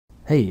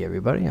Hey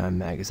everybody, I'm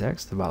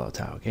maguzex, the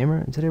volatile gamer,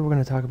 and today we're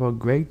going to talk about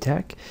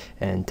Gregtech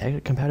and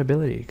tekkit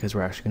compatibility, because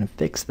we're actually going to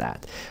fix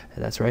that.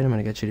 That's right, I'm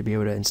going to get you to be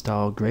able to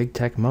install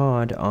Gregtech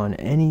mod on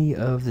any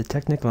of the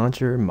Technic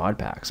launcher mod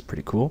packs.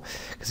 Pretty cool,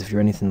 because if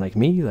you're anything like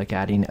me, you like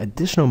adding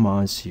additional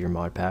mods to your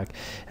mod pack,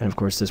 and of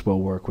course this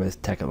will work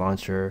with tekkit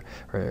launcher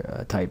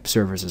or type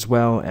servers as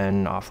well,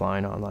 and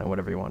offline, online,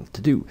 whatever you want it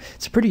to do.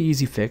 It's a pretty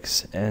easy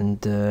fix, and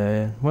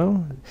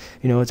well,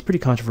 you know, it's a pretty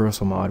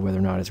controversial mod, whether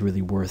or not it's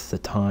really worth the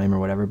time or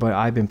whatever,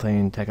 but I've been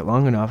playing tekkit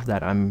long enough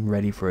that I'm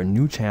ready for a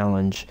new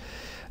challenge,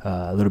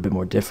 a little bit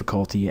more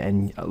difficulty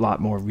and a lot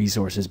more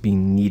resources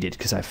being needed,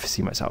 because I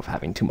see myself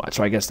having too much.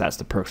 So I guess that's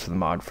the perks of the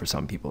mod for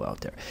some people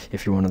out there.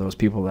 If you're one of those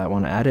people that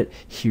want to add it,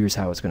 here's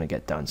how it's going to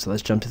get done. So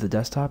let's jump to the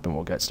desktop and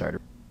we'll get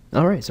started.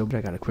 Alright, so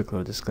I got a quick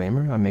little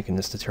disclaimer. I'm making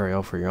this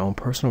tutorial for your own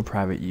personal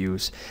private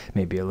use,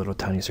 maybe a little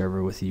tiny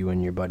server with you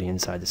and your buddy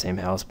inside the same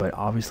house, but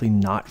obviously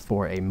not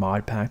for a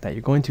mod pack that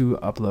you're going to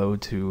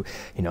upload to,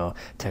 you know,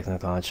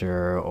 Technic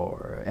launcher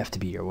or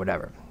FTB or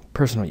whatever.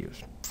 Personal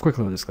use. Quick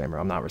little disclaimer,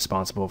 I'm not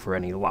responsible for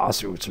any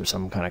lawsuits or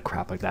some kind of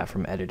crap like that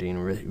from editing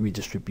or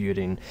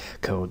redistributing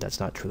code that's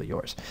not truly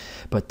yours.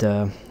 But,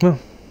 well,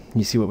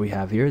 you see what we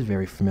have here is a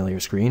very familiar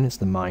screen. It's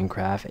the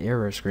Minecraft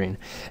error screen,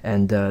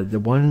 and the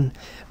one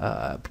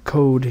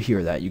code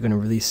here that you're going to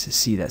really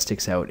see that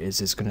sticks out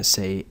is it's going to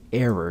say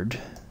errored,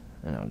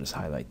 and I'll just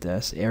highlight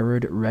this,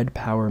 errored red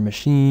power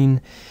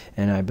machine,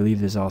 and I believe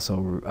there's also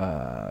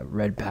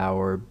red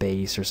power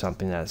base or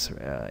something that's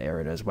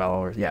errored as well,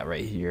 or yeah,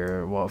 right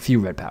here, well, a few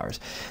red powers.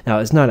 Now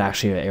it's not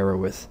actually an error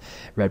with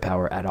red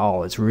power at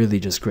all, it's really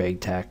just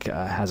Gregtech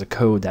has a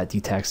code that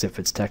detects if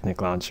it's Technic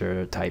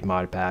launcher type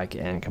mod pack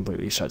and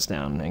completely shuts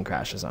down and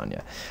crashes on you.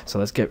 So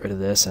let's get rid of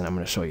this, and I'm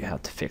going to show you how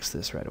to fix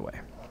this right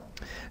away.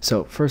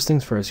 So first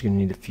things first, you're going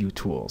to need a few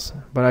tools,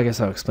 but I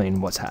guess I'll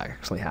explain what's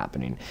actually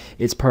happening.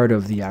 It's part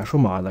of the actual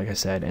mod, like I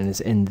said, and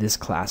it's in this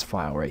class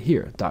file right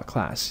here,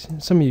 .class.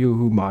 Some of you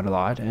who mod a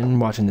lot,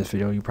 and watching this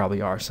video, you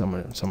probably are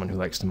someone who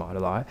likes to mod a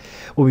lot,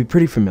 will be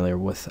pretty familiar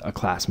with a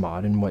class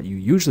mod and what you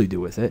usually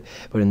do with it,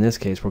 but in this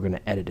case, we're going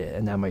to edit it,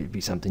 and that might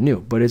be something new,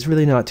 but it's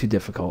really not too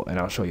difficult, and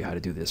I'll show you how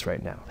to do this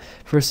right now.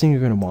 First thing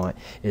you're going to want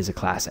is a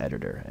class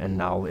editor,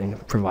 and I'll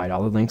provide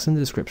all the links in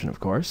the description, of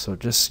course, so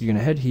just, you're going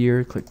to head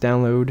here, click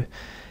download,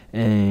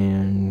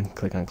 and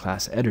click on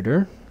class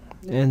editor,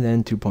 and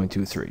then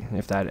 2.23.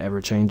 If that ever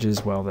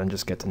changes, well, then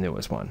just get the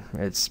newest one.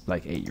 It's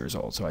like 8 years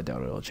old, so I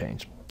doubt it'll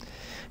change.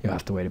 You'll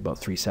have to wait about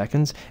 3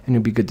 seconds and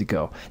you'll be good to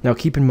go. Now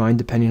keep in mind,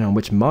 depending on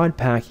which mod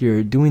pack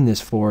you're doing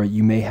this for,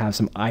 you may have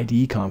some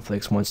ID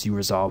conflicts once you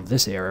resolve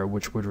this error,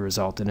 which would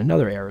result in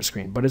another error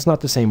screen, but it's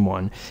not the same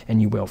one,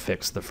 and you will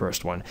fix the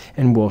first one,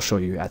 and we'll show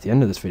you at the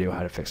end of this video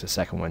how to fix the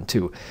second one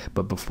too.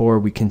 But before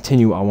we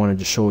continue, I wanted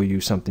to show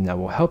you something that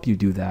will help you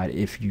do that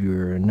if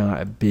you're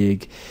not a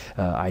big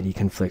ID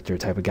conflictor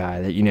type of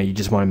guy, that, you know, you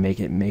just want to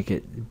make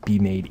it be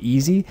made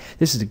easy.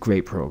 This is a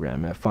great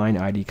program. Find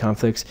ID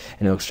conflicts,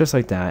 and it looks just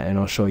like that, and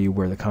I'll show you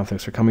where the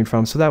conflicts are coming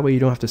from, so that way you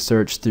don't have to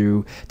search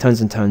through tons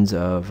and tons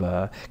of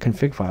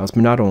config files.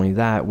 But not only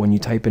that, when you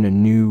type in a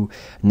new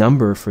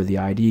number for the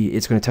ID,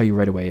 it's going to tell you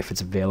right away if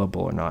it's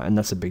available or not, and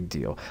that's a big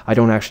deal. I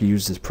don't actually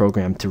use this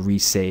program to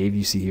resave.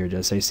 You see here it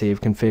does say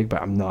save config,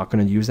 but I'm not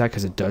going to use that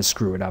because it does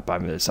screw it up. I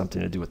mean, there's something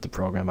to do with the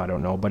program, I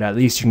don't know, but at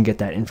least you can get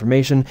that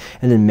information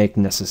and then make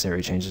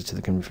necessary changes to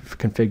the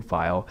config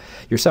file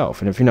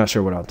yourself. And if you're not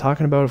sure what I'm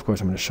talking about, of course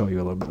I'm going to show you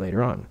a little bit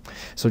later on.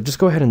 So just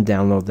go ahead and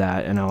download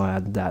that, and I'll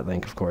add that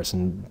link, of course,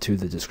 into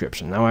the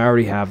description. Now I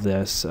already have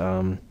this.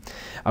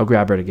 I'll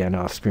grab it again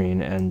off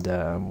screen, and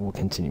we'll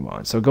continue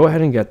on. So go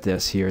ahead and get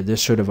this here.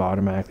 This should have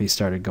automatically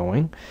started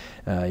going.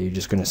 You're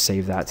just going to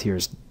save that to your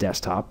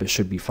desktop. It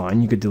should be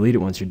fine. You could delete it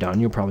once you're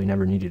done. You'll probably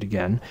never need it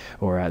again,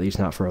 or at least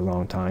not for a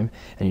long time,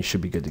 and you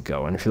should be good to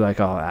go. And if you're like,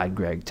 I'll add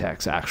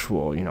Gregtech's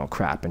actual, you know,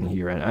 crap in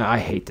here, and I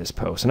hate this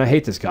post, and I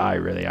hate this guy,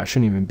 really. I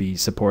shouldn't even be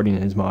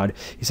supporting his mod.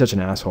 He's such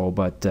an asshole,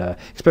 but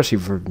especially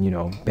for, you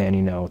know,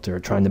 banning out or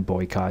trying to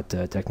boycott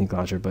Technic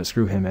launcher, but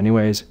screw him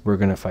anyways. We're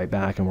going to fight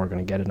back, and we're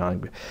going to get it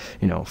on,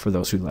 you know, for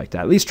those who like that.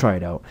 At least try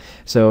it out.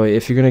 So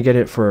if you're going to get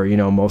it for, you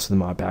know, most of the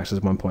mod packs is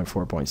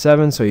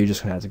 1.4.7, so you're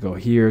just going to have to go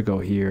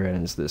here,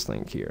 and it's this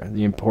link here.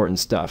 The important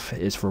stuff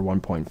is for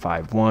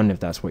 1.51 if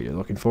that's what you're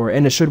looking for,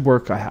 and it should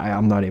work.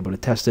 I'm not able to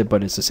test it,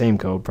 but it's the same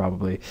code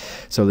probably,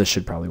 so this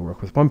should probably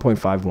work with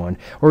 1.51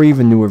 or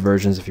even newer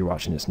versions if you're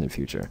watching this in the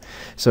future.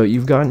 So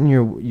you've gotten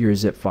your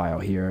zip file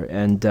here,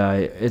 and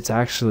it's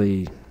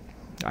actually,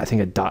 I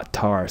think, a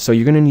 .tar. So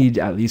you're going to need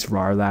at least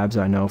RAR labs.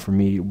 I know for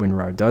me, when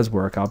RAR does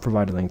work, I'll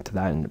provide a link to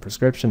that in the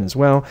description as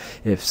well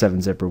if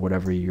 7-zip or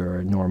whatever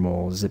your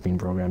normal zipping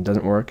program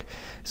doesn't work.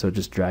 So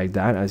just drag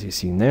that, as you've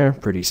seen there.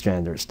 Pretty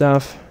standard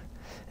stuff.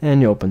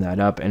 And you open that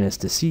up, and it's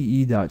the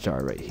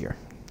ce.jar right here.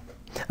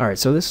 Alright,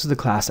 so this is the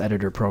class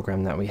editor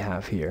program that we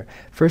have here.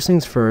 First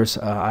things first,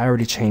 I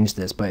already changed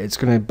this, but it's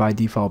going to by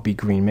default be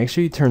green. Make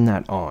sure you turn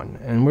that on,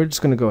 and we're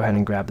just going to go ahead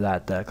and grab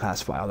that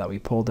class file that we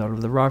pulled out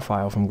of the RAR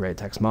file from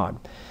Gregtech's mod.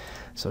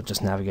 So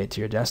just navigate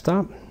to your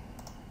desktop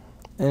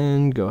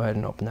and go ahead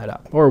and open that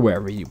up, or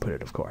wherever you put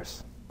it, of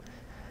course.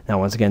 Now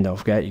once again, don't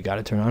forget, you got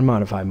to turn on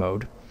modify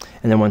mode.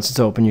 And then once it's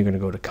open, you're going to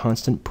go to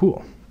constant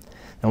pool.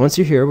 Now once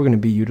you're here, we're going to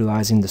be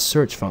utilizing the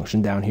search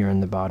function down here in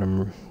the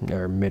bottom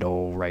or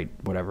middle right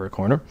whatever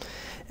corner.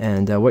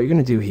 And what you're going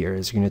to do here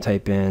is you're going to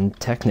type in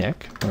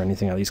technic or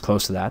anything at least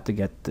close to that to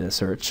get the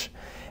search.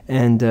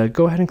 And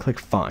go ahead and click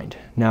find.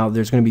 Now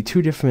there's going to be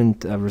two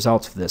different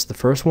results for this. The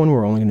first one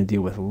we're only going to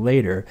deal with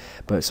later,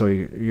 but so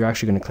you're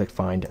actually going to click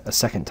find a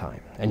second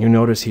time. And you'll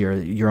notice here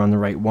you're on the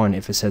right one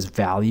if it says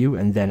value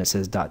and then it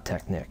says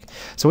 .technic.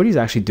 So what he's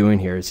actually doing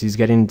here is he's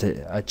getting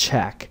to a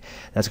check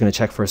that's going to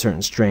check for a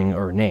certain string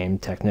or name,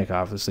 technic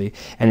obviously,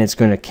 and it's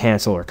going to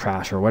cancel or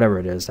crash or whatever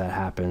it is that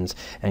happens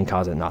and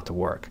cause it not to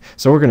work.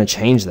 So we're going to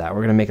change that.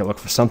 We're going to make it look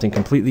for something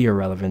completely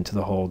irrelevant to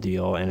the whole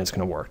deal, and it's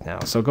going to work now.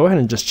 So go ahead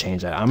and just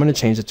change that. I'm going to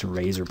change it to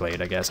razor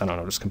blade, I guess. I don't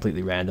know, just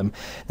completely random.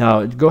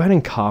 Now go ahead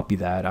and copy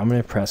that. I'm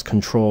going to press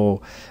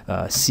Control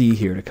C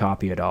here to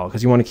copy it all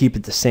because you want to keep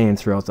it the same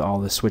throughout all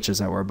the switches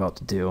that we're about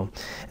to do.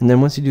 And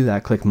then once you do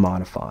that, click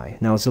modify.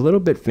 Now it's a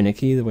little bit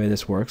finicky the way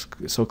this works,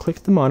 so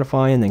click the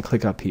modify and then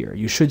click up here.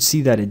 You should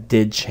see that it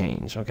did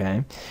change.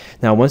 Okay,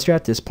 now once you're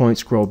at this point,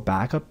 scroll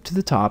back up to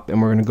the top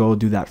and we're going to go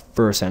do that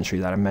first entry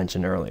that I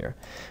mentioned earlier.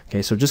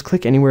 Okay, so just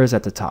click anywhere is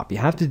at the top. You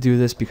have to do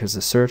this because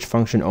the search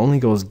function only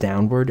goes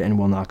downward and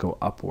will not go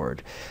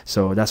upward.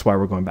 So that's why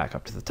we're going back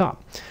up to the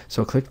top.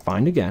 So click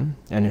find again,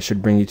 and it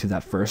should bring you to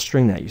that first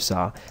string that you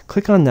saw.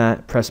 Click on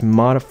that, press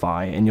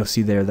modify, and you'll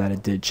see there that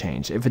it did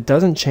change. If it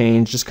doesn't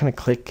change, just kind of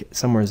click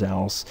somewhere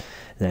else,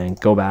 then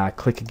go back,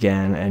 click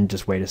again, and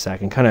just wait a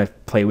second, kind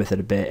of play with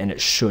it a bit, and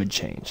it should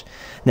change.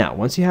 Now,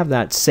 once you have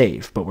that,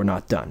 save, but we're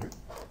not done.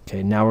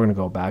 Okay, now we're going to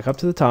go back up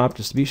to the top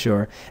just to be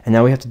sure, and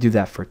now we have to do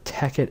that for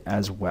tekkit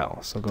as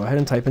well. So go ahead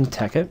and type in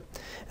tekkit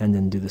and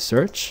then do the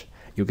search.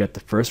 You'll get the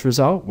first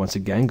result. Once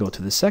again, go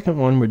to the second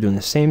one. We're doing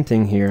the same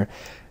thing here.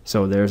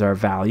 So there's our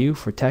value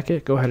for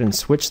tekkit. Go ahead and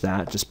switch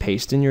that. Just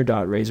paste in your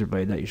 .razor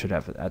blade that you should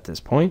have at this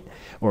point,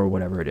 or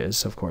whatever it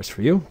is, of course,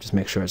 for you. Just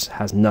make sure it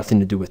has nothing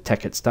to do with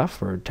tekkit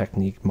stuff or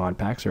technique mod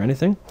packs or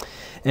anything.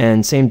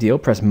 And same deal,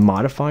 press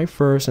modify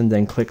first and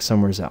then click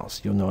somewhere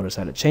else. You'll notice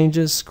that it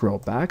changes. Scroll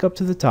back up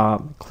to the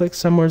top, click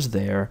somewhere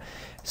there,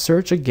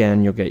 search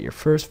again. You'll get your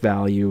first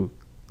value.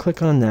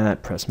 Click on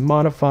that, press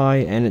modify,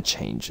 and it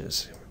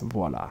changes.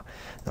 Voila.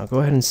 Now go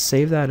ahead and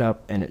save that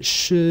up, and it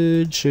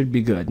should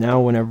be good. Now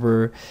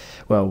whenever,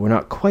 well, we're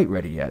not quite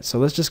ready yet, so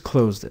let's just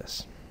close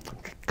this.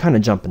 Kind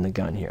of jumping the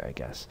gun here, I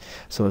guess.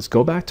 So let's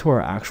go back to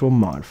our actual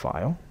mod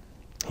file.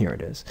 Here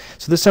it is.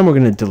 So this time we're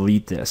going to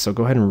delete this. So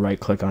go ahead and right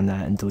click on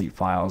that and delete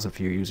files if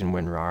you're using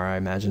WinRAR. I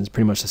imagine it's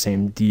pretty much the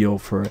same deal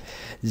for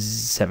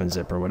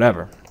 7-zip or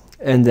whatever.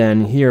 And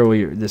then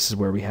here this is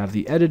where we have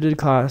the edited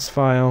class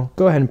file.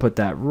 Go ahead and put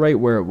that right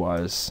where it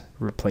was,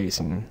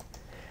 replacing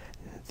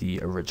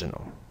the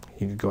original.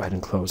 You can go ahead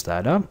and close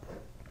that up.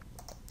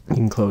 You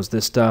can close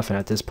this stuff, and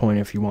at this point,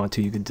 if you want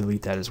to, you can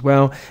delete that as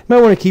well. You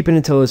might want to keep it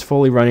until it's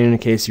fully running in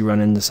case you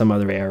run into some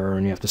other error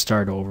and you have to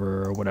start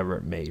over or whatever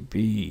it may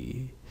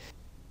be.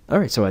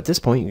 Alright, so at this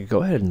point you can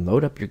go ahead and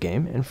load up your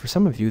game, and for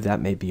some of you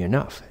that may be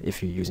enough,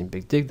 if you're using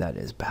Big Dig that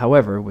is.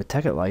 However, with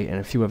tekkit Lite and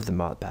a few of the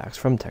mod packs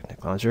from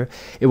Technic Launcher,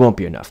 it won't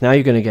be enough. Now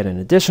you're going to get an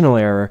additional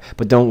error,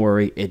 but don't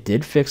worry, it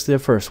did fix the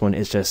first one.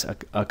 It's just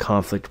a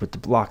conflict with the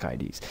Block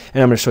Ids.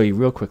 And I'm going to show you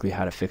real quickly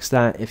how to fix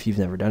that if you've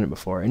never done it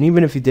before. And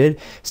even if you did,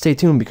 stay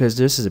tuned because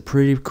this is a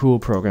pretty cool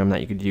program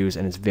that you could use,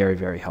 and it's very,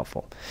 very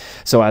helpful.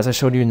 So as I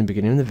showed you in the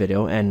beginning of the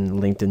video and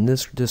linked in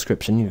this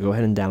description, you can go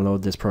ahead and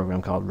download this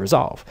program called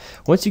Resolve.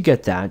 Once you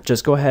get that,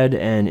 just go ahead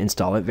and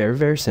install it. Very,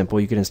 very simple.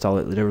 You can install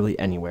it literally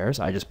anywhere.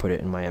 So I just put it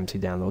in my MC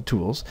download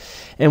tools.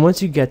 And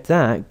once you get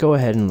that, go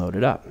ahead and load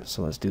it up.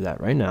 So let's do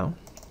that right now.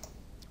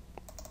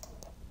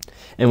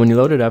 And when you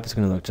load it up, it's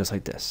going to look just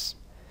like this.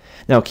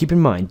 Now, keep in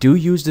mind, do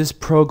use this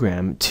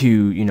program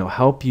to,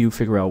 help you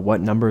figure out what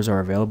numbers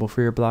are available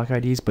for your block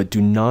IDs, but do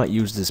not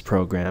use this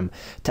program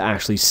to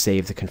actually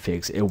save the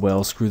configs. It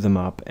will screw them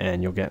up,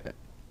 and you'll get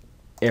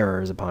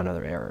errors upon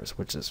other errors,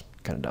 which is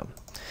kind of dumb.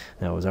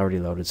 Now it was already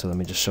loaded, so let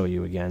me just show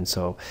you again.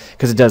 So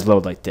because it does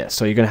load like this,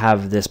 so you're going to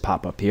have this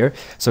pop up here.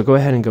 So go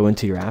ahead and go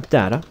into your app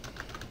data,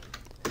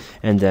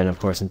 and then of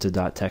course into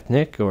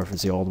 .technic, or if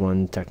it's the old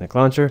one, Technic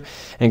Launcher,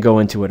 and go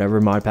into whatever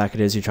mod pack it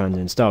is you're trying to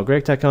install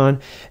Gregtech on,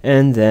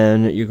 and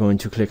then you're going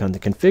to click on the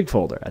config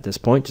folder. At this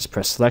point, just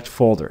press select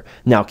folder.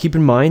 Now keep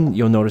in mind,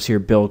 you'll notice here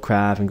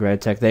buildcraft and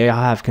Gregtech, they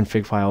all have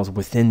config files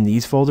within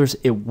these folders.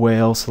 It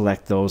will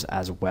select those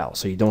as well,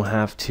 so you don't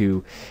have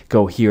to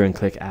go here and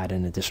click add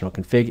an additional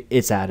config.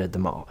 It's added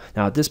them all.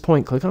 Now at this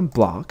point, click on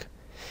block,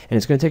 and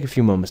it's going to take a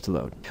few moments to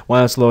load.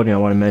 While it's loading, I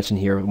want to mention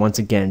here, once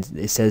again,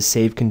 it says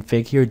save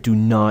config here. Do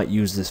not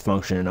use this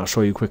function, and I'll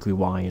show you quickly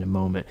why in a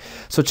moment.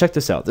 So check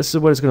this out. This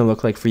is what it's going to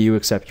look like for you,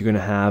 except you're going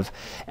to have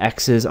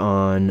X's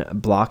on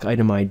block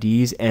item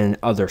IDs and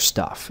other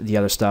stuff. The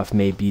other stuff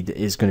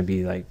is going to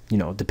be like,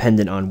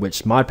 dependent on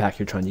which mod pack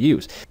you're trying to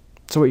use.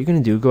 So what you're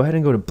going to do, go ahead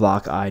and go to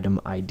Block Item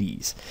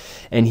Ids.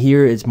 And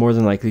here it's more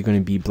than likely going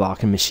to be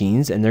blocking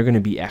machines, and they're going to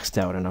be X'd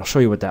out. And I'll show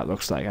you what that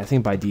looks like. I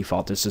think by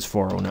default this is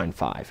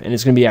 4095. And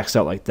it's going to be X'd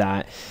out like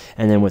that.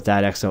 And then with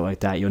that X'd out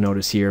like that, you'll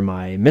notice here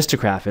my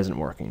Craft isn't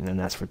working, and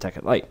that's for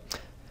tekkit Lite.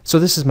 So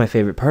this is my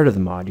favorite part of the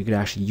mod. You could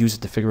actually use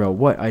it to figure out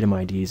what item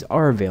IDs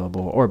are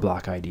available, or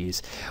block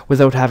IDs,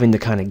 without having to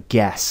kind of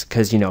guess,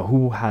 because, you know,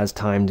 who has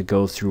time to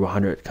go through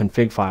 100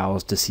 config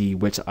files to see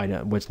which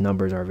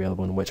numbers are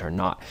available and which are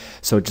not.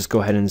 So just go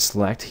ahead and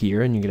select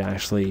here, and you can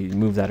actually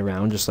move that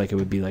around just like it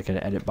would be like an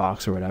edit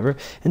box or whatever,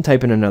 and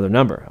type in another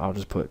number. I'll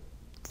just put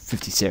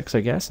 56,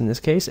 I guess, in this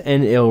case,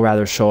 and it'll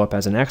rather show up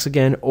as an X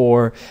again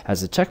or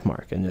as a check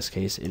mark. In this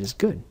case, it is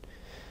good.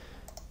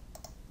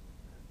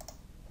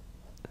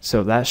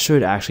 So that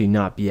should actually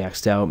not be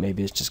X'd out.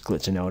 Maybe it's just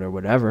glitching out or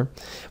whatever,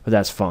 but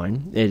that's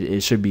fine.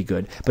 It should be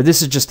good. But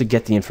this is just to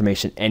get the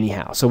information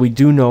anyhow. So we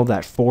do know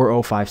that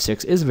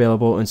 4056 is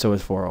available, and so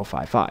is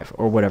 4055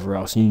 or whatever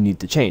else you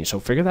need to change. So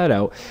figure that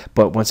out.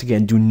 But once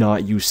again, do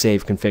not use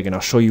save config, and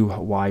I'll show you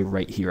why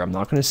right here. I'm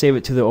not going to save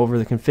it to the over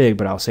the config,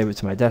 but I'll save it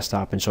to my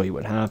desktop and show you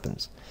what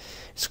happens.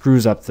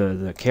 Screws up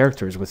the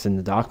characters within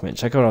the document.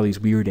 Check out all these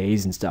weird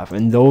A's and stuff,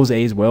 and those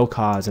A's will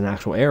cause an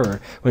actual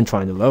error when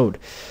trying to load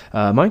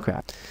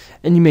Minecraft.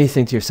 And you may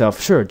think to yourself,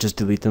 sure, just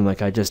delete them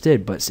like I just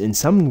did, but in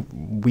some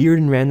weird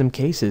and random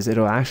cases,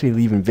 it'll actually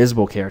leave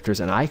invisible characters,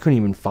 and I couldn't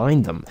even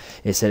find them.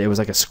 It said it was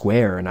like a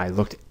square, and I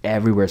looked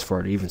everywhere for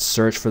it. I even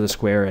searched for the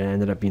square, and it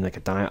ended up being like a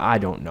dime. I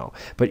don't know.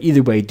 But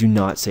either way, do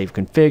not save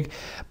config,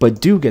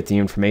 but do get the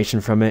information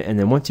from it, and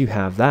then once you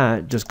have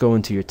that, just go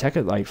into your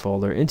tekkit Lite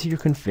folder, into your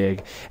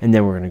config, and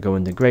then we're going to go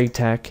into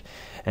Gregtech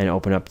and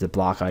open up the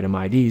block item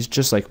IDs,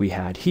 just like we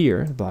had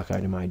here, the block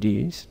item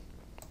IDs.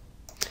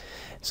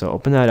 So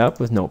open that up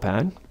with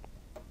Notepad,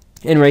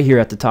 and right here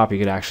at the top you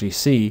could actually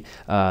see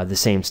the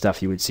same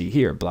stuff you would see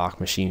here,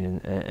 block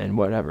machine and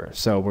whatever.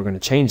 So we're going to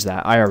change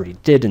that. I already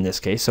did in this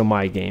case, so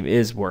my game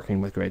is working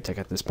with Gregtech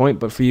at this point,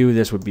 but for you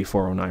this would be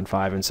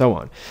 4095 and so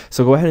on.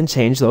 So go ahead and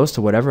change those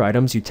to whatever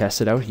items you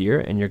tested out here,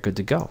 and you're good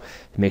to go.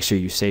 Make sure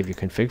you save your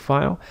config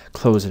file,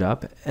 close it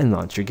up, and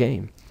launch your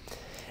game.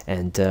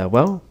 And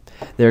well,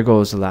 there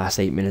goes the last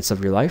 8 minutes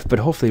of your life, but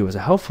hopefully it was a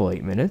helpful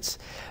 8 minutes.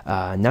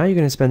 Now you're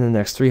going to spend the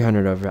next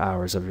 300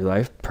 hours of your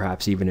life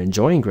perhaps even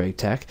enjoying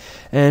Gregtech,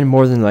 and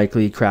more than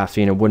likely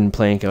crafting a wooden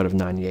plank out of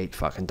 98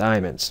 fucking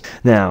diamonds.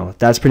 Now,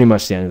 that's pretty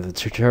much the end of the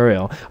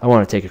tutorial. I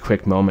want to take a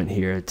quick moment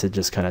here to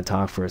just kind of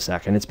talk for a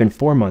second. It's been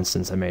 4 months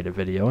since I made a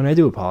video, and I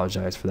do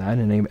apologize for that,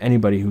 and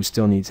anybody who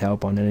still needs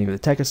help on any of the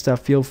tekkit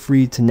stuff, feel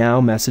free to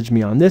now message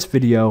me on this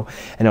video,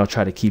 and I'll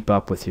try to keep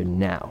up with you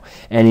now.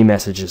 Any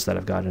messages that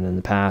I've gotten in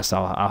the past,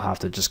 I'll have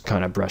to just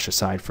kind of brush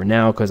aside for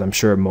now, because I'm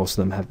sure most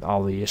of them have,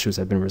 all the issues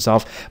have been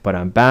resolved, but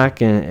I'm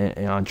back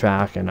and on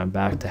track, and I'm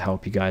back to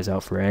help you guys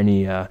out for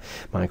any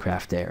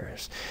Minecraft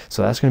errors.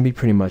 So that's going to be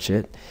pretty much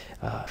it.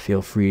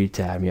 Feel free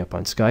to add me up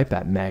on Skype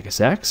at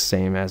maguzex,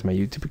 same as my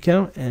YouTube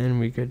account, and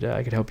we could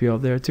I could help you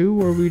out there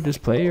too, or we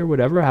just play or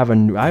whatever. I have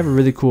a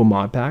really cool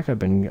mod pack I've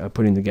been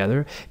putting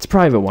together. It's a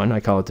private one.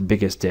 I call it the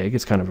Biggest Dig.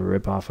 It's kind of a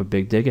rip off of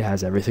Big Dig. It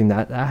has everything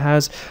that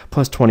has,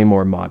 plus 20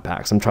 more mod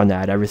packs. I'm trying to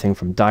add everything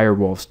from Dire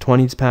Wolf's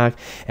 20s pack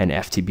and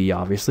FTB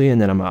obviously,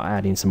 and then I'm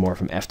adding some more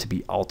from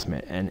FTB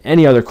Ultimate and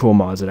any other cool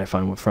mods that I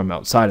find from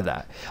outside of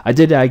that. I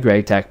did add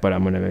Gregtech, but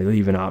I'm going to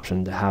leave an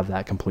option to have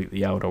that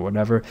completely out or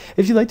whatever.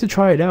 If you'd like to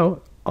try it out,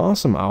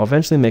 awesome. I'll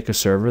eventually make a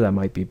server that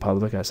might be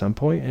public at some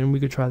point, and we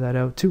could try that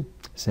out too.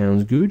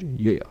 Sounds good?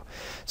 Yeah.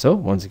 So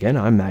once again,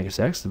 I'm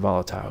maguzex, the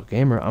Volatile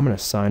Gamer. I'm going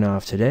to sign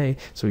off today,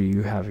 so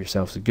you have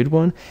yourselves a good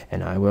one,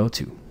 and I will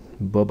too.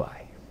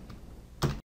 Bye-bye.